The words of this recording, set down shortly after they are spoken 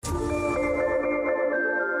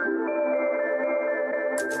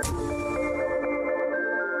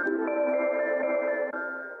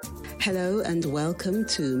Hello and welcome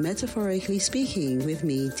to Metaphorically Speaking with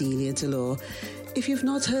me, Delia Delore. If you've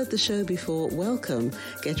not heard the show before, welcome.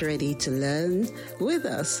 Get ready to learn with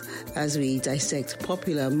us as we dissect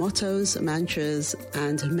popular mottos, mantras,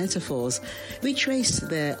 and metaphors. We trace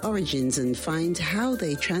their origins and find how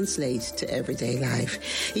they translate to everyday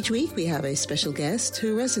life. Each week we have a special guest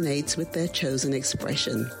who resonates with their chosen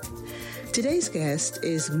expression. Today's guest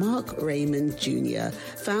is Mark Raymond Jr.,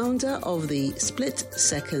 founder of the Split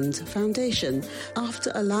Second Foundation.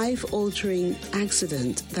 After a life-altering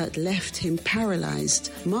accident that left him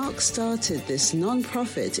paralyzed, Mark started this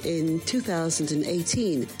non-profit in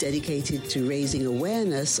 2018, dedicated to raising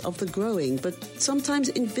awareness of the growing but sometimes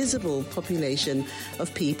invisible population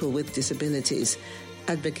of people with disabilities,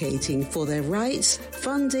 advocating for their rights,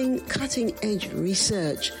 funding cutting-edge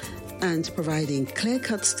research, and providing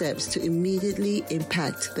clear-cut steps to immediately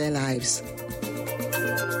impact their lives.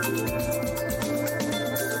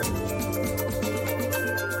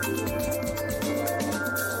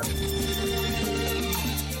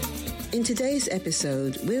 In today's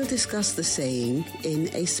episode, we'll discuss the saying, in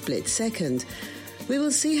a split second. We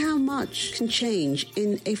will see how much can change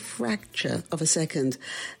in a fracture of a second,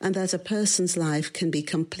 and that a person's life can be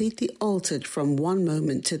completely altered from one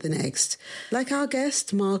moment to the next. Like our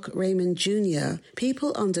guest, Mark Raymond Jr.,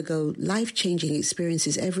 people undergo life-changing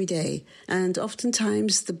experiences every day, and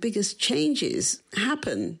oftentimes the biggest changes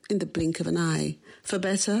happen in the blink of an eye, for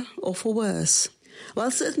better or for worse.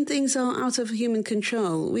 While certain things are out of human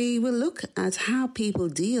control, we will look at how people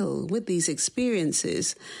deal with these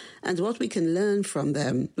experiences and what we can learn from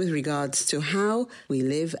them with regards to how we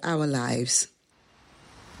live our lives.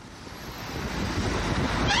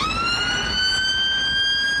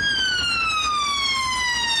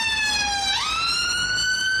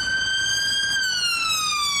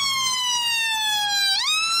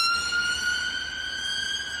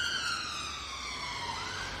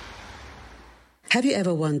 Have you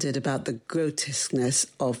ever wondered about the grotesqueness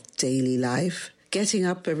of daily life? Getting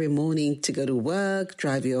up every morning to go to work,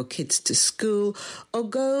 drive your kids to school, or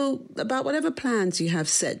go about whatever plans you have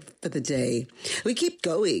set for the day. We keep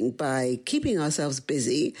going by keeping ourselves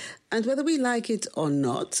busy, and whether we like it or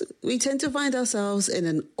not, we tend to find ourselves in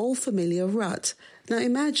an all-familiar rut. Now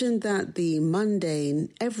imagine that the mundane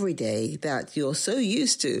everyday that you're so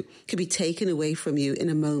used to could be taken away from you in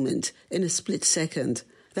a moment, in a split second.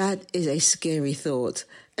 That is a scary thought,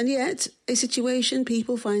 and yet a situation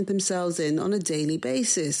people find themselves in on a daily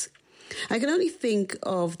basis. I can only think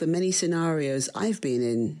of the many scenarios I've been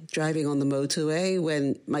in, driving on the motorway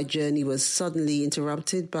when my journey was suddenly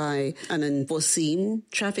interrupted by an unforeseen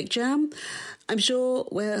traffic jam. I'm sure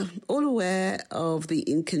we're all aware of the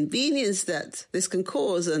inconvenience that this can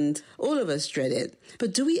cause, and all of us dread it.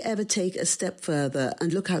 But do we ever take a step further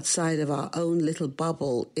and look outside of our own little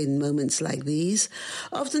bubble in moments like these?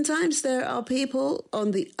 Oftentimes there are people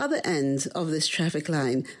on the other end of this traffic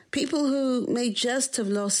line, people who may just have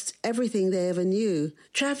lost everything they ever knew.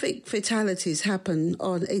 Traffic fatalities happen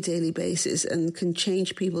on a daily basis and can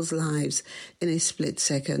change people's lives in a split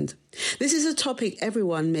second. This is a topic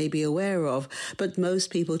everyone may be aware of, but most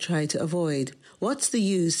people try to avoid. What's the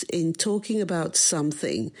use in talking about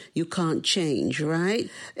something you can't change, right?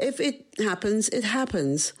 If it happens, it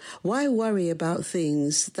happens. Why worry about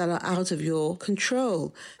things that are out of your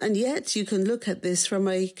control? And yet you can look at this from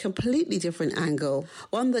a completely different angle,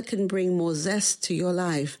 one that can bring more zest to your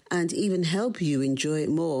life and even help you enjoy it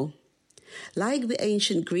more. Like the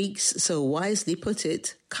ancient Greeks so wisely put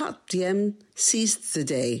it, carpe diem, seize the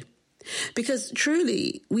day. Because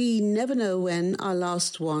truly, we never know when our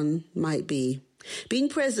last one might be. Being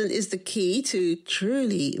present is the key to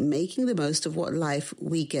truly making the most of what life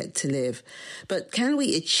we get to live. But can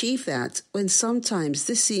we achieve that when sometimes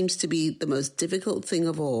this seems to be the most difficult thing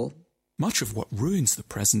of all? Much of what ruins the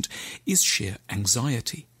present is sheer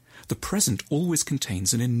anxiety. The present always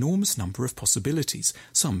contains an enormous number of possibilities,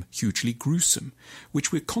 some hugely gruesome,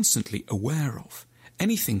 which we're constantly aware of.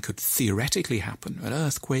 Anything could theoretically happen, an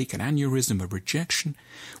earthquake, an aneurysm, a rejection,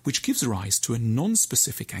 which gives rise to a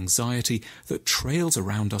non-specific anxiety that trails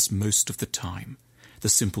around us most of the time, the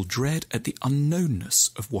simple dread at the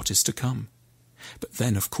unknownness of what is to come. But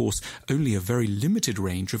then, of course, only a very limited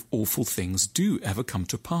range of awful things do ever come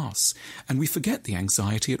to pass, and we forget the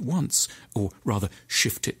anxiety at once, or rather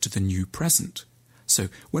shift it to the new present. So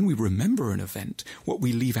when we remember an event, what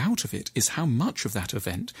we leave out of it is how much of that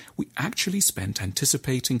event we actually spent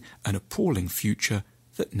anticipating an appalling future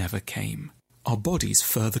that never came. Our bodies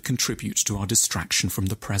further contribute to our distraction from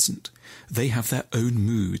the present. They have their own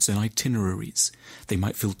moods and itineraries. They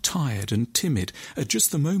might feel tired and timid at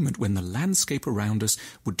just the moment when the landscape around us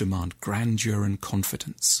would demand grandeur and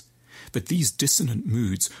confidence. But these dissonant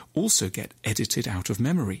moods also get edited out of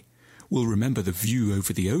memory. We'll remember the view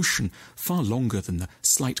over the ocean far longer than the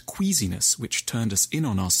slight queasiness which turned us in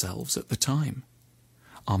on ourselves at the time.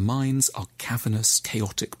 Our minds are cavernous,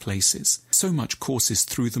 chaotic places. So much courses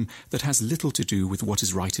through them that has little to do with what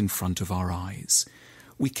is right in front of our eyes.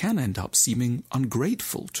 We can end up seeming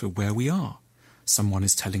ungrateful to where we are. Someone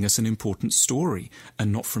is telling us an important story,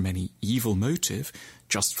 and not from any evil motive,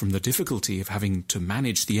 just from the difficulty of having to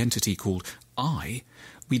manage the entity called I,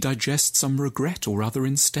 we digest some regret or other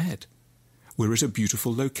instead. We're at a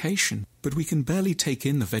beautiful location, but we can barely take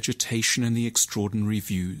in the vegetation and the extraordinary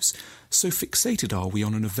views, so fixated are we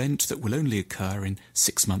on an event that will only occur in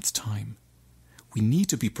 6 months' time. We need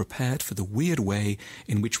to be prepared for the weird way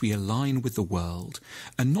in which we align with the world,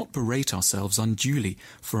 and not berate ourselves unduly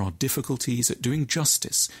for our difficulties at doing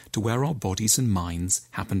justice to where our bodies and minds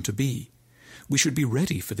happen to be. We should be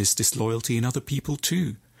ready for this disloyalty in other people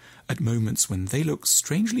too, at moments when they look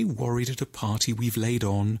strangely worried at a party we've laid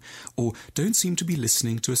on, or don't seem to be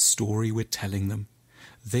listening to a story we're telling them.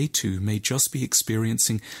 They too may just be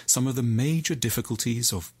experiencing some of the major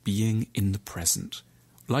difficulties of being in the present.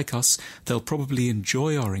 Like us, they'll probably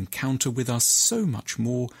enjoy our encounter with us so much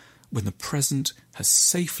more when the present has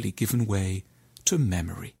safely given way to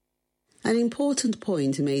memory. An important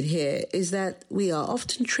point made here is that we are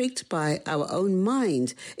often tricked by our own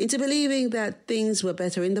mind into believing that things were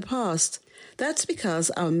better in the past. That's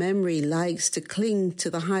because our memory likes to cling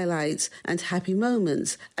to the highlights and happy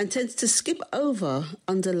moments and tends to skip over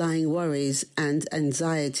underlying worries and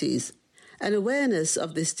anxieties. An awareness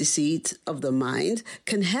of this deceit of the mind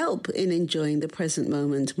can help in enjoying the present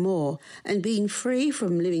moment more and being free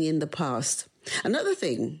from living in the past. Another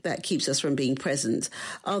thing that keeps us from being present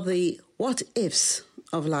are the what-ifs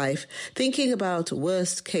of life, thinking about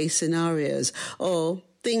worst-case scenarios or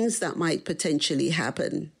things that might potentially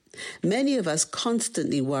happen. Many of us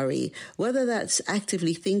constantly worry, whether that's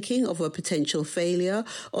actively thinking of a potential failure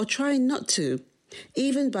or trying not to.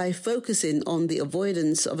 Even by focusing on the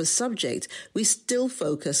avoidance of a subject, we still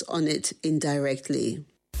focus on it indirectly.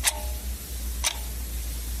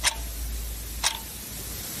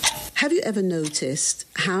 Have you ever noticed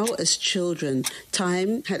how, as children,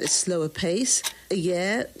 time had a slower pace? A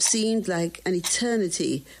year seemed like an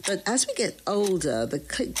eternity, but as we get older, the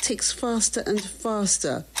clock ticks faster and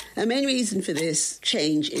faster. A main reason for this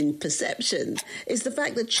change in perception is the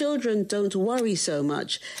fact that children don't worry so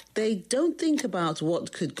much. They don't think about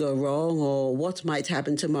what could go wrong or what might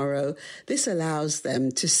happen tomorrow. This allows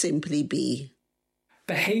them to simply be.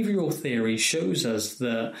 Behavioral theory shows us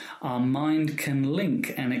that our mind can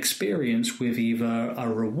link an experience with either a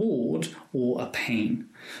reward or a pain.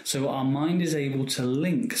 So our mind is able to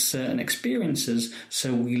link certain experiences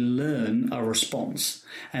so we learn a response.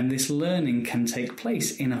 And this learning can take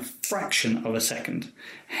place in a fraction of a second,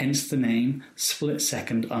 hence the name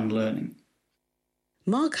split-second unlearning.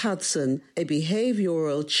 Mark Hudson, a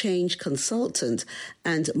behavioral change consultant,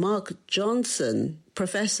 and Mark Johnson,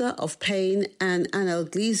 professor of pain and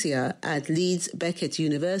analgesia at Leeds Beckett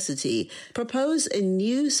University, propose a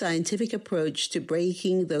new scientific approach to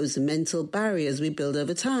breaking those mental barriers we build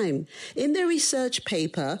over time. In their research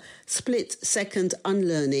paper, Split-Second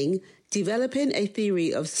Unlearning, Developing a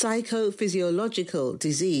Theory of Psychophysiological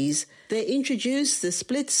Disease, they introduced the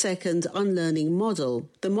split-second unlearning model.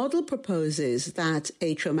 The model proposes that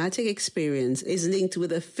a traumatic experience is linked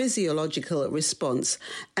with a physiological response,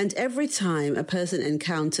 and every time a person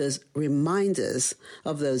encounters reminders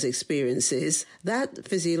of those experiences, that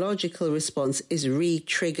physiological response is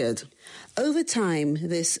re-triggered. Over time,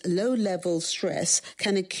 this low-level stress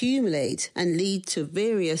can accumulate and lead to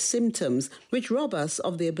various symptoms which rob us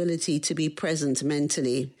of the ability to be present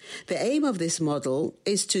mentally. The aim of this model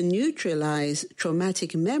is to neutralize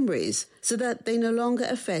traumatic memories so that they no longer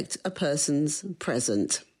affect a person's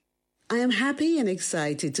present. I am happy and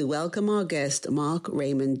excited to welcome our guest, Mark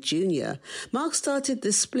Raymond Jr. Mark started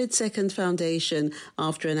the Split-Second Foundation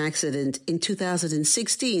after an accident in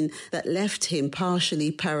 2016 that left him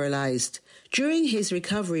partially paralyzed. During his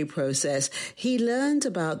recovery process, he learned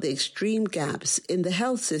about the extreme gaps in the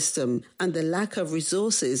health system and the lack of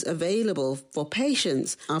resources available for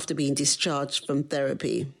patients after being discharged from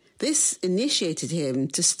therapy. This initiated him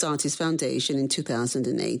to start his foundation in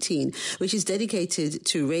 2018, which is dedicated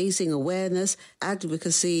to raising awareness,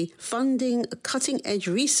 advocacy, funding cutting-edge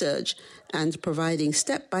research, and providing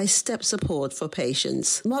step-by-step support for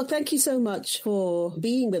patients. Mark, thank you so much for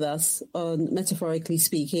being with us on Metaphorically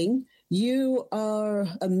Speaking. You are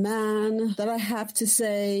a man that I have to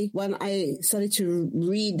say, when I started to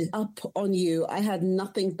read up on you, I had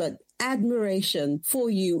nothing but admiration for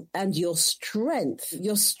you and your strength.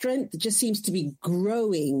 Your strength just seems to be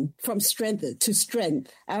growing from strength to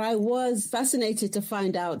strength. And I was fascinated to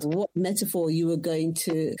find out what metaphor you were going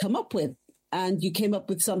to come up with. And you came up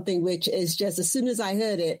with something which is just, as soon as I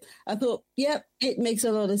heard it, I thought, yep, it makes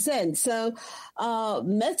a lot of sense. So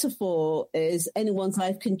metaphor is anyone's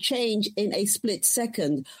life can change in a split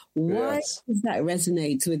second. Why does that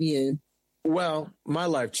resonate with you? Well, my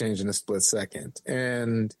life changed in a split second.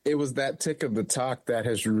 And it was that tick of the talk that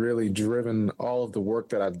has really driven all of the work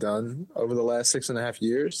that I've done over the last 6.5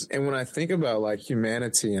 years. And when I think about like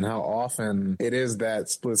humanity and how often it is that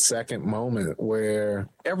split second moment where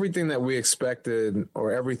everything that we expected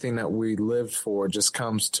or everything that we lived for just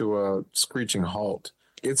comes to a screeching halt.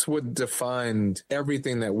 It's what defined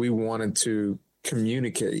everything that we wanted to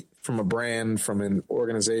communicate from a brand, from an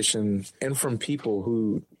organization, and from people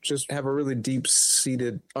who just have a really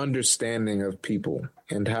deep-seated understanding of people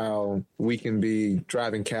and how we can be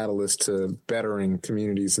driving catalysts to bettering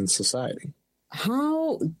communities and society.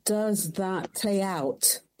 How does that play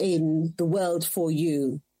out in the world for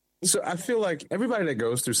you? So I feel like everybody that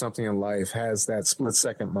goes through something in life has that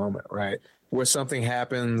split-second moment, right? Where something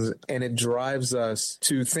happens and it drives us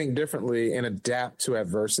to think differently and adapt to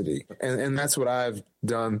adversity. And that's what I've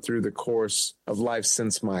done through the course of life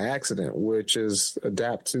since my accident, which is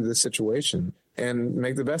adapt to the situation and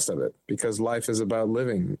make the best of it, because life is about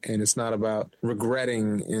living and it's not about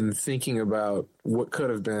regretting and thinking about what could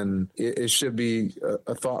have been. It should be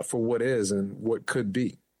a thought for what is and what could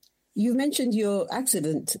be. You've mentioned your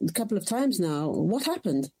accident a couple of times now. What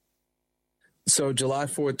happened? So July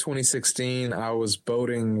 4th, 2016, I was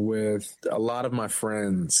boating with a lot of my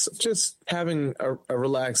friends, just having a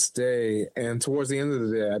relaxed day. And towards the end of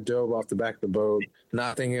the day, I dove off the back of the boat,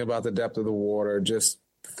 not thinking about the depth of the water, just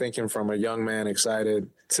thinking from a young man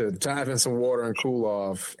excited to dive in some water and cool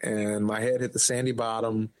off. And my head hit the sandy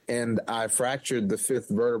bottom and I fractured the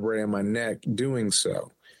 5th vertebrae in my neck doing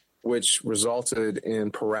so, which resulted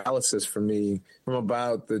in paralysis for me from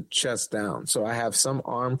about the chest down. So I have some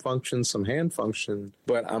arm function, some hand function,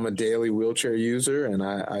 but I'm a daily wheelchair user, and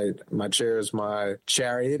my chair is my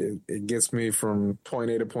chariot. It gets me from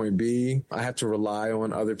point A to point B. I have to rely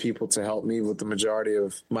on other people to help me with the majority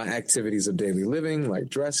of my activities of daily living, like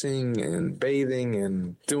dressing and bathing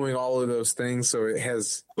and doing all of those things. So it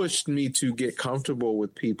has pushed me to get comfortable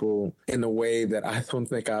with people in a way that I don't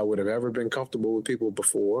think I would have ever been comfortable with people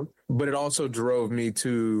before. But it also drove me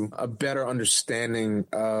to a better understanding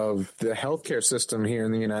of the healthcare system here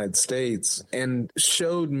in the United States and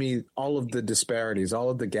showed me all of the disparities, all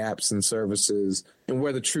of the gaps in services, and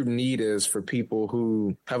where the true need is for people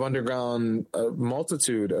who have undergone a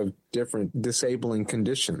multitude of different disabling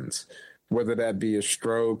conditions, whether that be a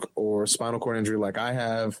stroke or spinal cord injury like I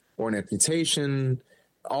have, or an amputation.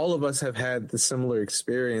 All of us have had the similar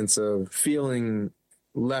experience of feeling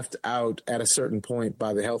left out at a certain point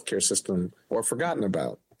by the healthcare system or forgotten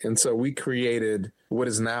about. And so we created what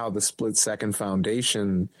is now the Split Second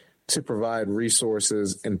Foundation to provide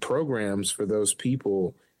resources and programs for those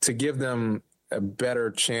people to give them a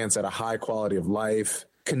better chance at a high quality of life,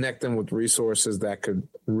 connect them with resources that could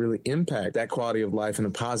really impact that quality of life in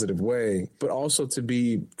a positive way, but also to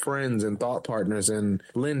be friends and thought partners and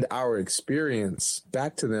lend our experience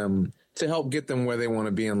back to them to help get them where they want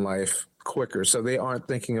to be in life quicker, so they aren't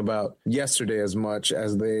thinking about yesterday as much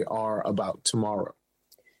as they are about tomorrow.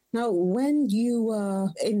 Now, when you were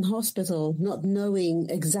in hospital, not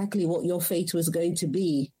knowing exactly what your fate was going to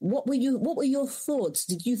be, what were your thoughts?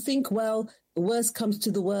 Did you think, well, the worst comes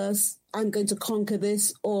to the worst, I'm going to conquer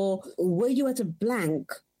this, or were you at a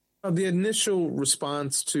blank? The initial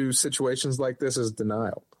response to situations like this is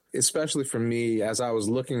denial. Especially for me, as I was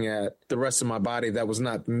looking at the rest of my body that was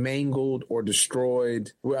not mangled or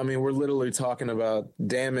destroyed. I mean, we're literally talking about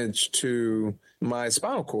damage to my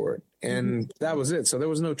spinal cord, and that was it. So there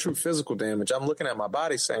was no true physical damage. I'm looking at my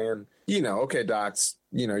body saying, okay, docs,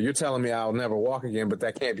 you're telling me I'll never walk again, but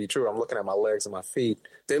that can't be true. I'm looking at my legs and my feet.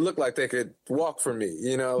 They look like they could walk for me,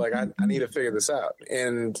 I need to figure this out.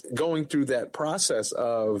 And going through that process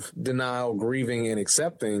of denial, grieving, and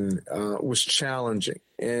accepting was challenging.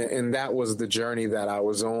 And that was the journey that I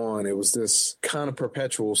was on. It was this kind of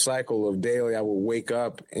perpetual cycle of daily. I would wake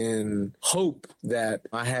up and hope that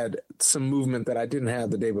I had some movement that I didn't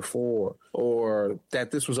have the day before, or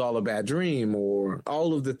that this was all a bad dream, or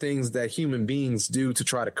all of the things that human beings do to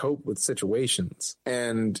try to cope with situations.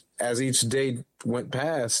 And as each day went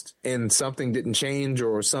past and something didn't change,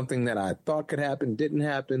 or something that I thought could happen didn't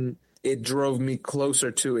happen, it drove me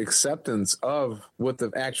closer to acceptance of what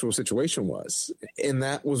the actual situation was. And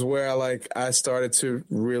that was where I started to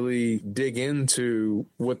really dig into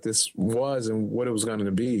what this was and what it was going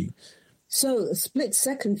to be. So a split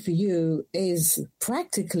second for you is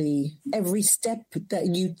practically every step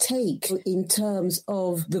that you take in terms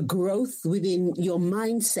of the growth within your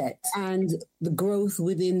mindset and the growth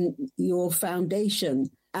within your foundation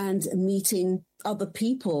and meeting other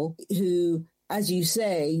people who, as you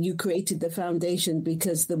say, you created the foundation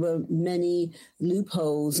because there were many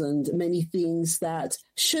loopholes and many things that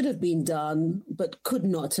should have been done but could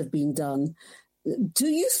not have been done. Do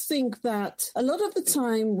you think that a lot of the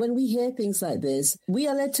time when we hear things like this, we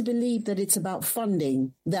are led to believe that it's about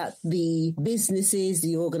funding, that the businesses,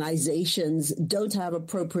 the organizations don't have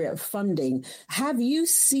appropriate funding? Have you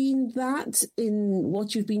seen that in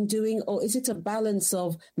what you've been doing, or is it a balance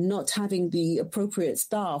of not having the appropriate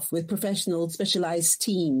staff with professional specialized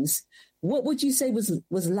teams? What would you say was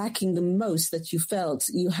lacking the most that you felt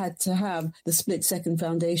you had to have the Split Second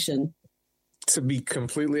Foundation? To be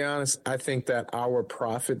completely honest, I think that our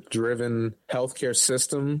profit-driven healthcare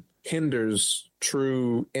system hinders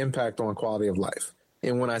true impact on quality of life.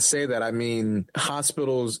 And when I say that, I mean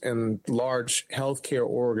hospitals and large healthcare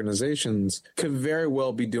organizations could very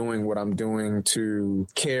well be doing what I'm doing to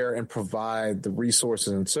care and provide the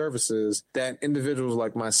resources and services that individuals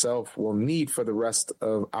like myself will need for the rest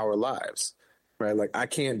of our lives. Right? Like, I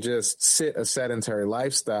can't just sit a sedentary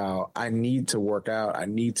lifestyle. I need to work out. I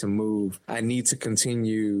need to move. I need to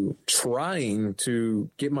continue trying to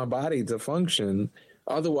get my body to function.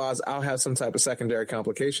 Otherwise, I'll have some type of secondary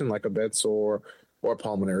complication like a bed sore or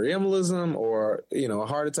pulmonary embolism or, a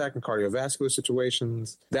heart attack and cardiovascular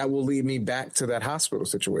situations that will lead me back to that hospital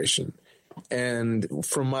situation. And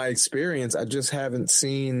from my experience, I just haven't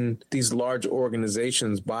seen these large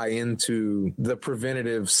organizations buy into the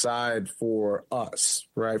preventative side for us,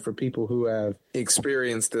 right? For people who have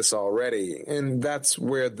experienced this already. And that's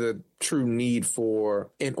where the true need for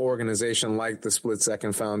an organization like the Split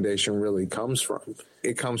Second Foundation really comes from.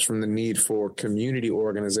 It comes from the need for community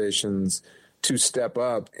organizations to step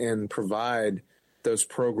up and provide those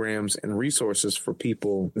programs and resources for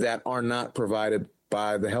people that are not provided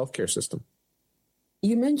by the healthcare system.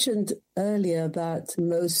 You mentioned earlier that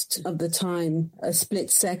most of the time, a split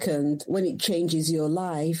second, when it changes your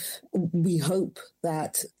life, we hope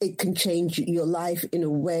that it can change your life in a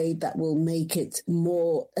way that will make it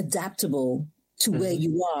more adaptable to where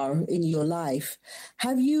you are in your life.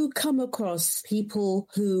 Have you come across people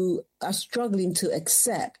who are struggling to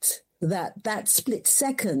accept that split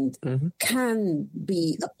second can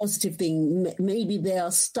be a positive thing? Maybe they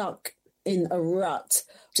are stuck in a rut,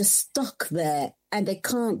 just stuck there, and they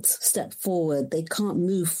can't step forward. They can't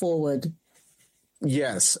move forward.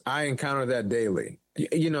 Yes, I encounter that daily.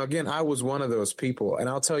 Again, I was one of those people, and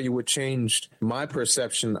I'll tell you what changed my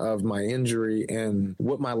perception of my injury and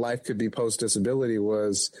what my life could be post-disability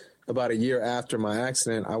was about a year after my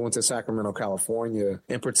accident. I went to Sacramento, California,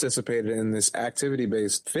 and participated in this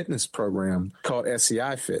activity-based fitness program called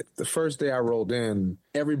SCI Fit. The first day I rolled in,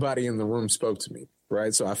 everybody in the room spoke to me.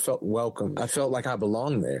 Right. So I felt welcome. I felt like I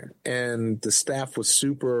belonged there. And the staff was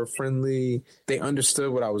super friendly. They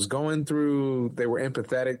understood what I was going through. They were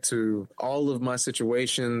empathetic to all of my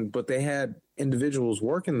situation, but they had individuals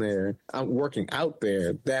working out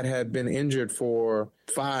there that had been injured for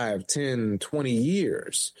 5, 10, 20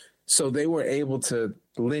 years. So they were able to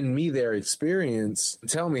lend me their experience and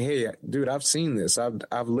tell me, hey, dude, I've seen this.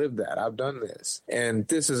 I've lived that. I've done this. And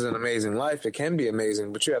this is an amazing life. It can be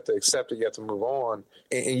amazing, but you have to accept it. You have to move on.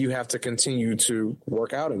 And you have to continue to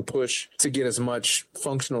work out and push to get as much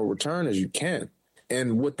functional return as you can.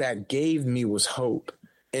 And what that gave me was hope.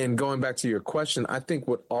 And going back to your question, I think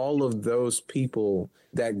what all of those people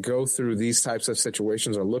that go through these types of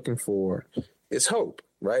situations are looking for is hope.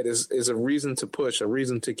 Right, is a reason to push, a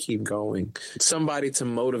reason to keep going, somebody to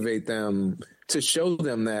motivate them, to show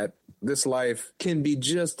them that this life can be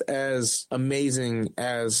just as amazing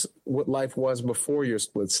as what life was before your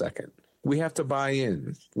split second. We have to buy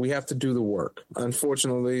in. We have to do the work.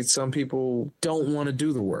 Unfortunately, some people don't want to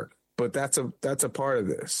do the work, but that's a part of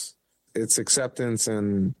this. It's acceptance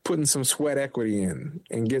and putting some sweat equity in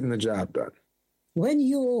and getting the job done. When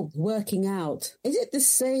you're working out, is it the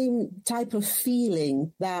same type of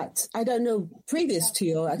feeling that, I don't know, previous to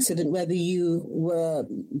your accident, whether you were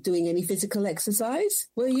doing any physical exercise?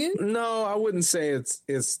 Were you? No, I wouldn't say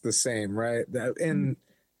it's the same, right? And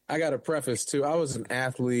I got to preface too, I was an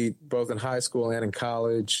athlete both in high school and in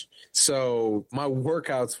college. So my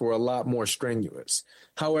workouts were a lot more strenuous.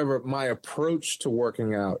 However, my approach to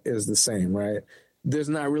working out is the same, right? there's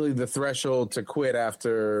not really the threshold to quit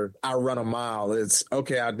after I run a mile. It's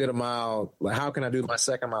okay, I did a mile. Like, how can I do my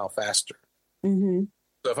second mile faster? Mm-hmm.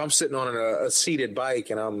 So if I'm sitting on a seated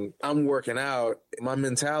bike and I'm working out, my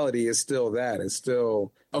mentality is still that. It's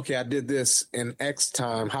still, okay, I did this in X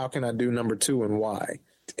time. How can I do number 2 and Y?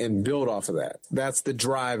 And build off of that. That's the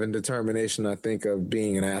drive and determination, I think, of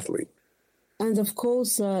being an athlete. And of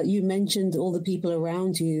course, you mentioned all the people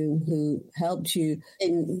around you who helped you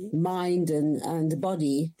in mind and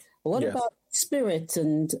body. What about spirit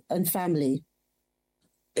and family?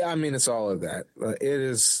 I mean, it's all of that.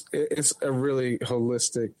 It's a really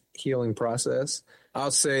holistic healing process.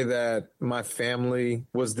 I'll say that my family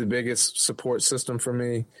was the biggest support system for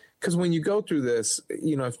me. Because when you go through this,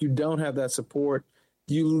 if you don't have that support,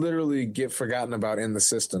 you literally get forgotten about in the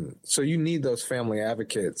system. So you need those family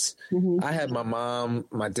advocates. Mm-hmm. I had my mom,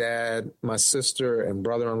 my dad, my sister, and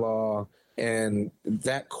brother-in-law, and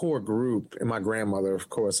that core group, and my grandmother, of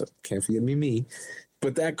course, can't forget me.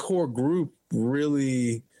 But that core group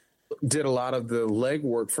really did a lot of the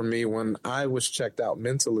legwork for me when I was checked out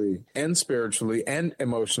mentally and spiritually and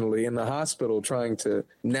emotionally in the hospital, trying to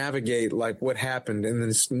navigate like what happened in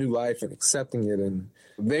this new life and accepting it. And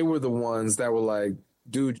they were the ones that were like,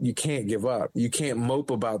 dude, you can't give up. You can't mope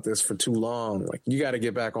about this for too long. Like, you got to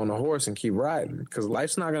get back on the horse and keep riding, because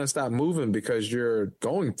life's not going to stop moving because you're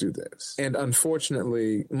going through this. And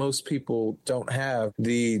unfortunately, most people don't have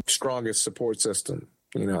the strongest support system.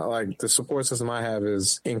 Like, the support system I have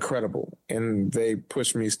is incredible, and they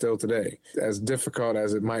push me still today. As difficult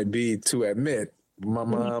as it might be to admit, my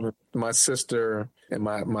mom, my sister, and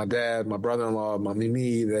my dad, my brother-in-law, my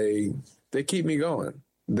Mimi, they keep me going.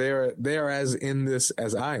 They're as in this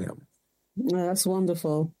as I am. Oh, that's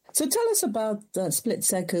wonderful. So tell us about Split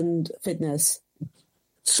Second Fitness.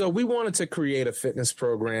 So we wanted to create a fitness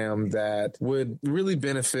program that would really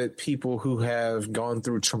benefit people who have gone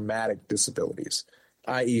through traumatic disabilities,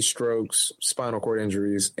 i.e. strokes, spinal cord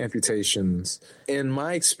injuries, amputations. In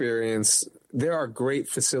my experience, there are great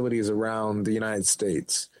facilities around the United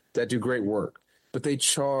States that do great work, but they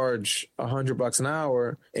charge $100 an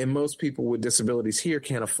hour, and most people with disabilities here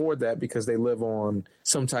can't afford that because they live on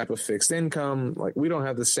some type of fixed income. Like, we don't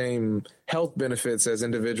have the same health benefits as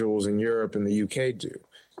individuals in Europe and the UK do.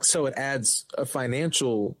 So it adds a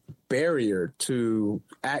financial barrier to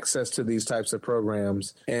access to these types of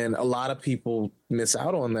programs, and a lot of people miss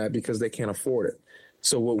out on that because they can't afford it.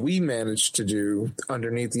 So what we managed to do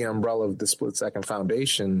underneath the umbrella of the Split Second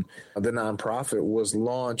Foundation, the nonprofit, was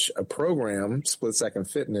launch a program, Split Second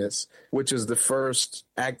Fitness, which is the first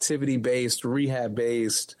activity-based,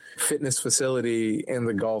 rehab-based fitness facility in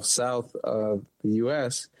the Gulf South of the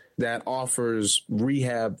U.S. that offers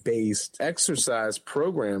rehab-based exercise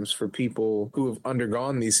programs for people who have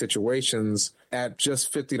undergone these situations at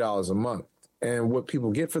just $50 a month. And what people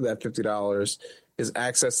get for that $50 is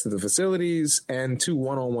access to the facilities and 2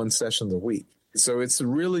 one-on-one sessions a week. So it's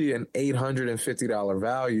really an $850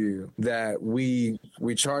 value that we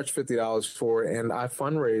charge $50 for, and I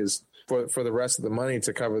fundraise for the rest of the money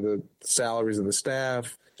to cover the salaries of the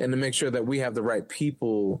staff and to make sure that we have the right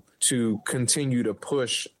people to continue to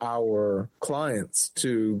push our clients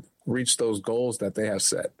to reach those goals that they have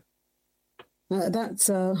set. That's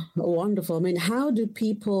wonderful. I mean, how do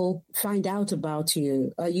people find out about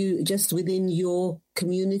you? Are you just within your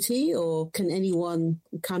community, or can anyone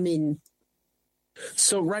come in?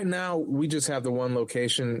 So right now, we just have the one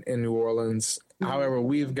location in New Orleans. Mm-hmm. However,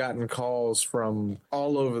 we've gotten calls from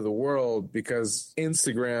all over the world because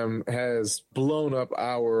Instagram has blown up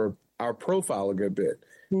our profile a good bit.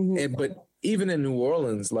 Mm-hmm. But even in New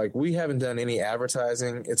Orleans, like, we haven't done any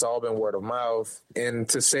advertising. It's all been word of mouth. And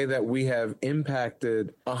to say that we have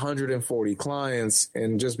impacted 140 clients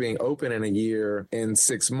and just being open in a year, in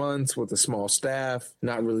 6 months with a small staff,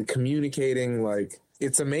 not really communicating, like,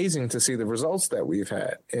 it's amazing to see the results that we've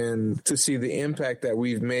had and to see the impact that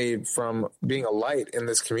we've made from being a light in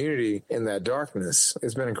this community in that darkness.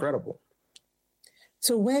 It's been incredible.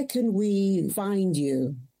 So where can we find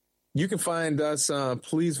you? You can find us,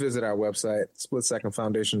 please visit our website,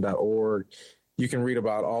 splitsecondfoundation.org. You can read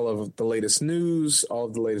about all of the latest news, all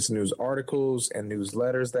of the latest news articles and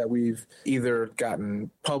newsletters that we've either gotten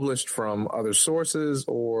published from other sources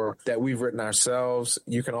or that we've written ourselves.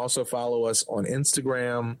 You can also follow us on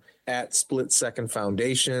Instagram at Split Second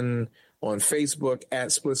Foundation, on Facebook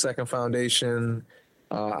at Split Second Foundation.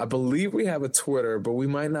 I believe we have a Twitter, but we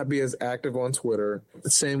might not be as active on Twitter.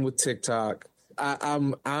 Same with TikTok.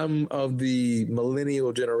 I'm of the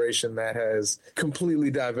millennial generation that has completely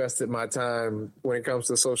divested my time when it comes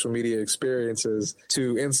to social media experiences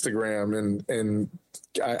to Instagram, and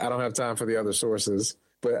I don't have time for the other sources.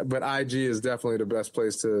 But IG is definitely the best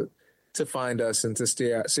place to find us and to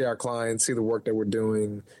see our clients, see the work that we're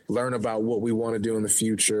doing, learn about what we want to do in the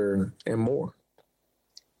future, and more.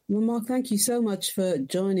 Well, Mark, thank you so much for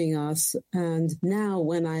joining us. And now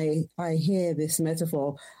when I hear this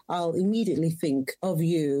metaphor, I'll immediately think of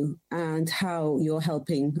you and how you're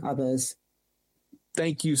helping others.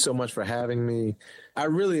 Thank you so much for having me. I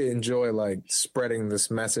really enjoy spreading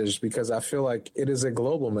this message because I feel like it is a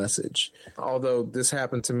global message. Although this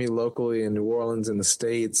happened to me locally in New Orleans in the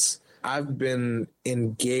States, I've been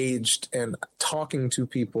engaged and talking to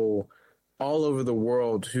people all over the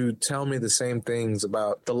world who tell me the same things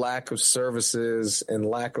about the lack of services and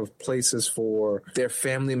lack of places for their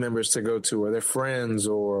family members to go to or their friends.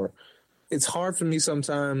 Or it's hard for me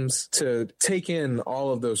sometimes to take in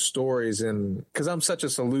all of those stories, and because I'm such a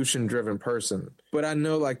solution driven person. But I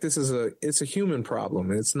know it's a human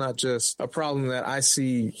problem. It's not just a problem that I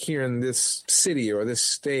see here in this city or this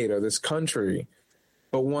state or this country,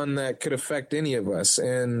 but one that could affect any of us.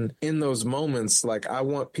 And in those moments, I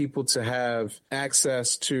want people to have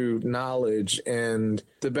access to knowledge and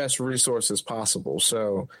the best resources possible.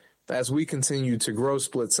 So as we continue to grow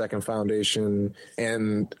Split Second Foundation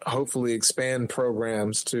and hopefully expand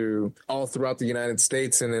programs to all throughout the United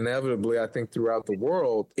States and inevitably, I think, throughout the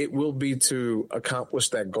world, it will be to accomplish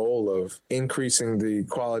that goal of increasing the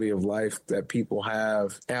quality of life that people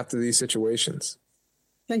have after these situations.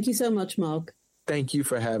 Thank you so much, Mark. Thank you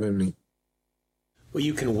for having me. Well,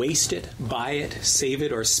 you can waste it, buy it, save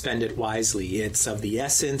it, or spend it wisely. It's of the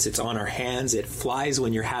essence. It's on our hands. It flies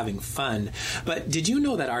when you're having fun. But did you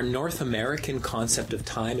know that our North American concept of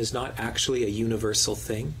time is not actually a universal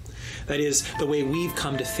thing? That is, the way we've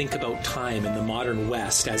come to think about time in the modern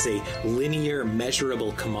West as a linear,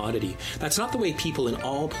 measurable commodity. That's not the way people in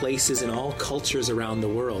all places and all cultures around the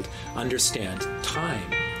world understand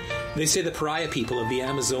time. They say the pariah people of the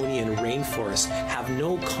Amazonian rainforest have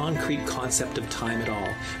no concrete concept of time at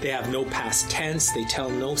all. They have no past tense. They tell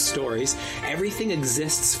no stories. Everything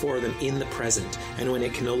exists for them in the present. And when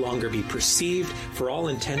it can no longer be perceived for all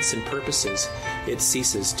intents and purposes, it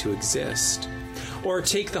ceases to exist. Or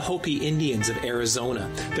take the Hopi Indians of Arizona.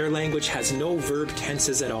 Their language has no verb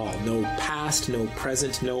tenses at all, no past, no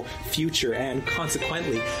present, no future, and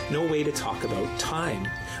consequently, no way to talk about time.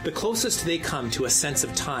 The closest they come to a sense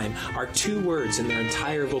of time are two words in their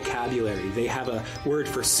entire vocabulary. They have a word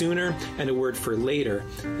for sooner and a word for later,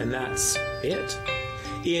 and that's it.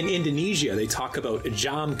 In Indonesia, they talk about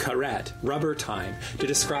jam karet, rubber time, to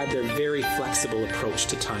describe their very flexible approach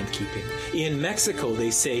to timekeeping. In Mexico, they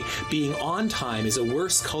say being on time is a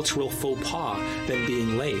worse cultural faux pas than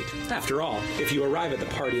being late. After all, if you arrive at the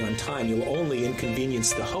party on time, you'll only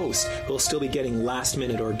inconvenience the host, who'll still be getting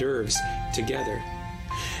last-minute hors d'oeuvres together.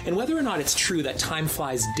 And whether or not it's true that time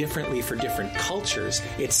flies differently for different cultures,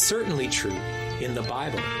 it's certainly true in the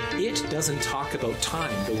Bible. It doesn't talk about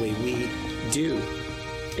time the way we do.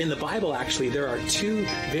 In the Bible, actually, there are two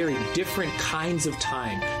very different kinds of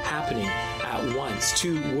time happening at once.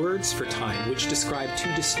 Two words for time, which describe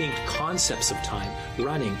two distinct concepts of time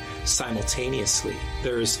running simultaneously.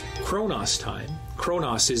 There's chronos time.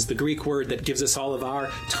 Chronos is the Greek word that gives us all of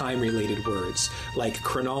our time-related words, like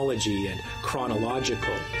chronology and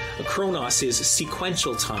chronological. Chronos is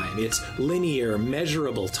sequential time. It's linear,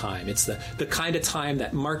 measurable time. It's the kind of time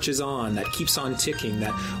that marches on, that keeps on ticking,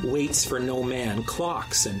 that waits for no man.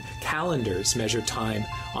 Clocks and calendars measure time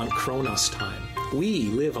on chronos time. We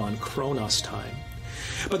live on chronos time.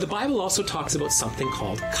 But the Bible also talks about something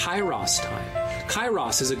called kairos time.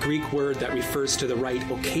 Kairos is a Greek word that refers to the right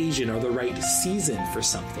occasion or the right season for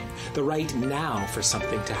something, the right now for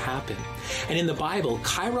something to happen. And in the Bible,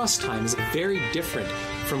 kairos time is very different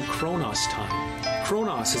from chronos time.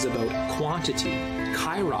 Chronos is about quantity.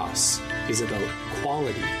 Kairos is about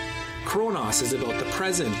quality. Chronos is about the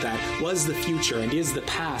present that was the future and is the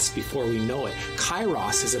past before we know it.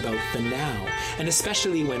 Kairos is about the now, and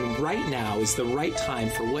especially when right now is the right time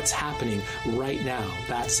for what's happening right now.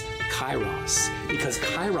 That's Kairos, because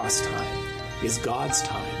Kairos time is God's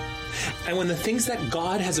time. And when the things that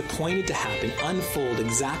God has appointed to happen unfold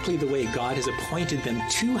exactly the way God has appointed them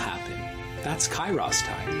to happen, that's Kairos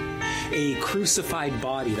time. A crucified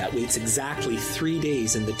body that waits exactly 3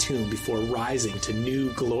 days in the tomb before rising to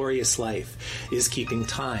new glorious life is keeping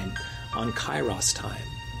time on Kairos time.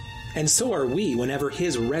 And so are we whenever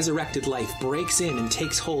his resurrected life breaks in and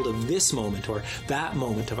takes hold of this moment or that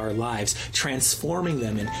moment of our lives, transforming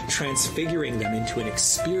them and transfiguring them into an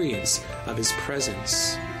experience of his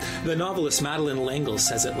presence. The novelist Madeleine L'Engle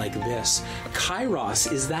says it like this: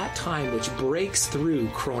 Kairos is that time which breaks through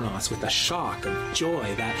Chronos with a shock of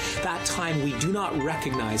joy, that time we do not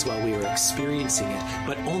recognize while we are experiencing it,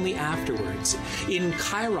 but only afterwards. In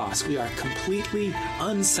Kairos, we are completely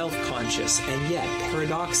unself-conscious and yet,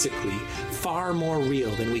 paradoxically, far more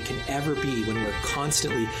real than we can ever be when we're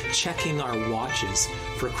constantly checking our watches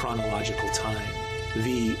for chronological time.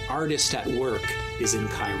 The artist at work is in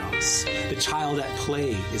Kairos. The child at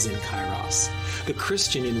play is in Kairos. The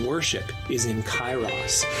Christian in worship is in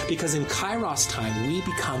Kairos. Because in Kairos time, we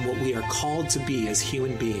become what we are called to be as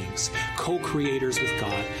human beings, co-creators with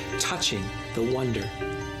God, touching the wonder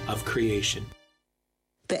of creation.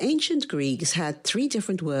 The ancient Greeks had 3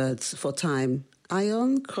 different words for time: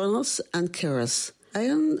 aion, chronos, and kairos.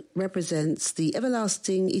 Aion represents the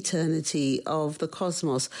everlasting eternity of the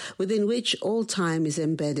cosmos within which all time is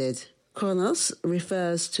embedded. Chronos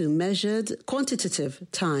refers to measured, quantitative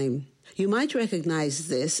time. You might recognize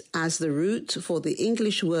this as the root for the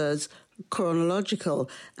English words chronological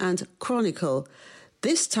and chronicle.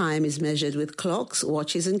 This time is measured with clocks,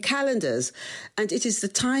 watches, and calendars, and it is the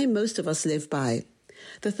time most of us live by.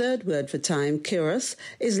 The third word for time, kairos,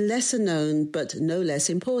 is lesser known but no less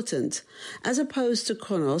important. As opposed to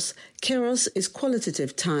chronos, kairos is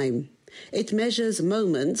qualitative time. It measures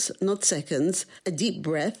moments, not seconds, a deep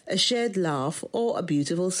breath, a shared laugh, or a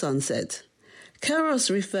beautiful sunset. Kairos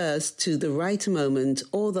refers to the right moment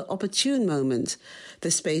or the opportune moment,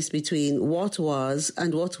 the space between what was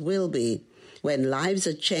and what will be, when lives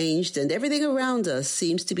are changed and everything around us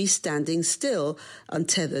seems to be standing still,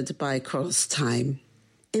 untethered by chronos time.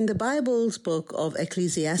 In the Bible's book of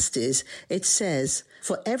Ecclesiastes, it says,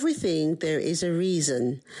 "For everything there is a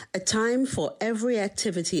reason, a time for every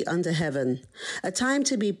activity under heaven, a time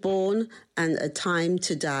to be born and a time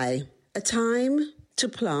to die, a time to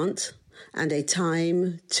plant and a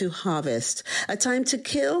time to harvest, a time to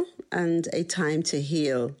kill and a time to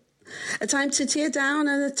heal, a time to tear down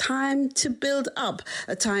and a time to build up,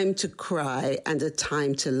 a time to cry and a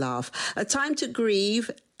time to laugh, a time to grieve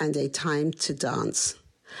and a time to dance."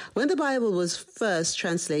 When the Bible was first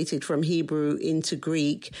translated from Hebrew into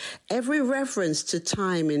Greek, every reference to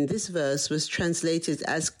time in this verse was translated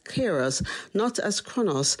as kairos, not as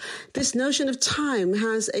chronos. This notion of time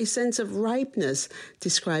has a sense of ripeness,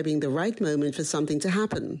 describing the right moment for something to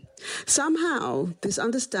happen. Somehow, this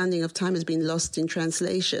understanding of time has been lost in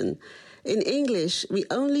translation. In English, we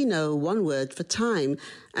only know one word for time,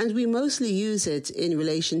 and we mostly use it in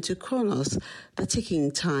relation to chronos, the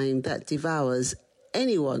ticking time that devours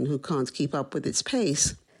anyone who can't keep up with its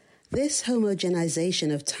pace. This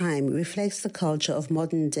homogenization of time reflects the culture of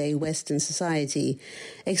modern-day Western society.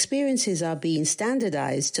 Experiences are being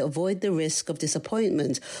standardized to avoid the risk of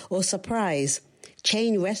disappointment or surprise.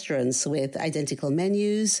 Chain restaurants with identical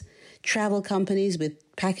menus, travel companies with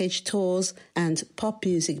package tours, and pop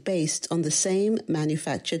music based on the same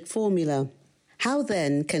manufactured formula. How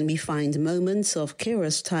then can we find moments of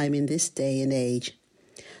kairos time in this day and age?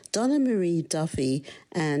 Donna Marie Duffy,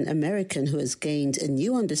 an American who has gained a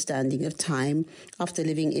new understanding of time after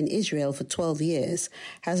living in Israel for 12 years,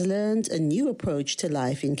 has learned a new approach to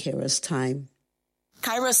life in kairos time.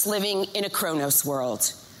 Kairos living in a chronos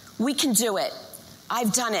world. We can do it.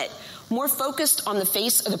 I've done it. More focused on the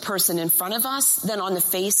face of the person in front of us than on the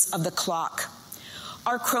face of the clock.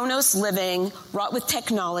 Our chronos living, wrought with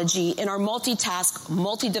technology, in our multitask,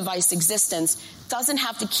 multi-device existence doesn't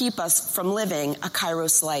have to keep us from living a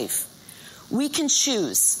kairos life. We can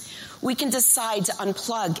choose. We can decide to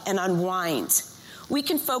unplug and unwind. We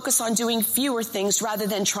can focus on doing fewer things rather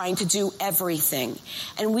than trying to do everything.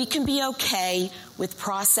 And we can be okay with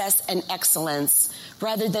process and excellence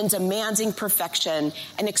rather than demanding perfection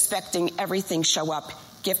and expecting everything show up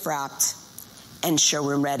gift-wrapped and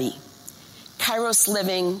showroom ready. Kairos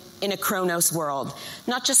living in a chronos world,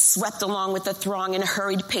 not just swept along with the throng in a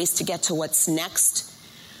hurried pace to get to what's next,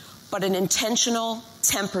 but an intentional,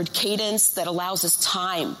 tempered cadence that allows us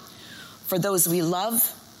time for those we love,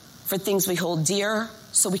 for things we hold dear,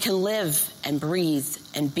 so we can live and breathe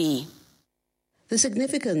and be. The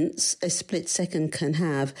significance a split second can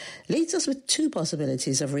have leaves us with 2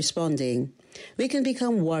 possibilities of responding. We can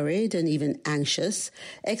become worried and even anxious,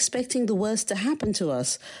 expecting the worst to happen to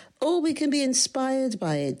us, or we can be inspired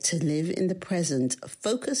by it to live in the present,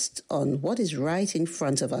 focused on what is right in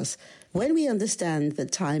front of us. When we understand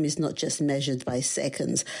that time is not just measured by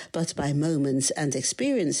seconds, but by moments and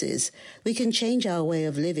experiences, we can change our way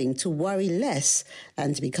of living to worry less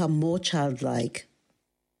and become more childlike.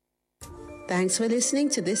 Thanks for listening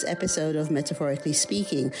to this episode of Metaphorically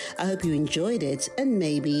Speaking. I hope you enjoyed it and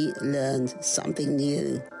maybe learned something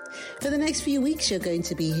new. For the next few weeks, you're going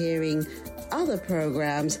to be hearing other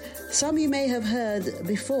programs, some you may have heard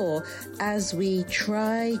before, as we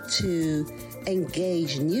try to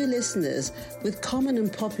engage new listeners with common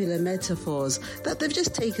and popular metaphors that they've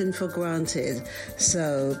just taken for granted.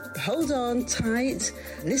 So hold on tight,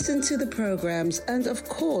 listen to the programs, and of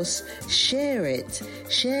course, share it.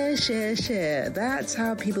 Share. That's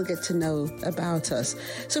how people get to know about us.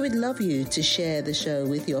 So we'd love you to share the show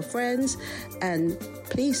with your friends, and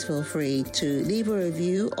please feel free to leave a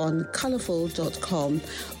review on colourful.com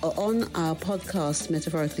or on our podcast,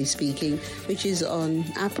 Metaphorically Speaking, which is on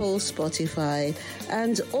Apple, Spotify,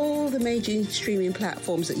 and all the major streaming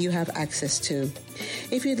platforms that you have access to.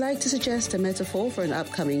 If you'd like to suggest a metaphor for an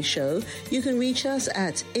upcoming show, you can reach us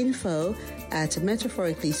at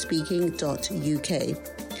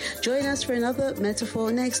info@metaphoricallyspeaking.uk. Join us for another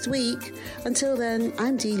metaphor next week. Until then,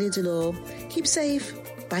 I'm Delia Delore. Keep safe.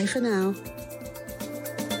 Bye for now.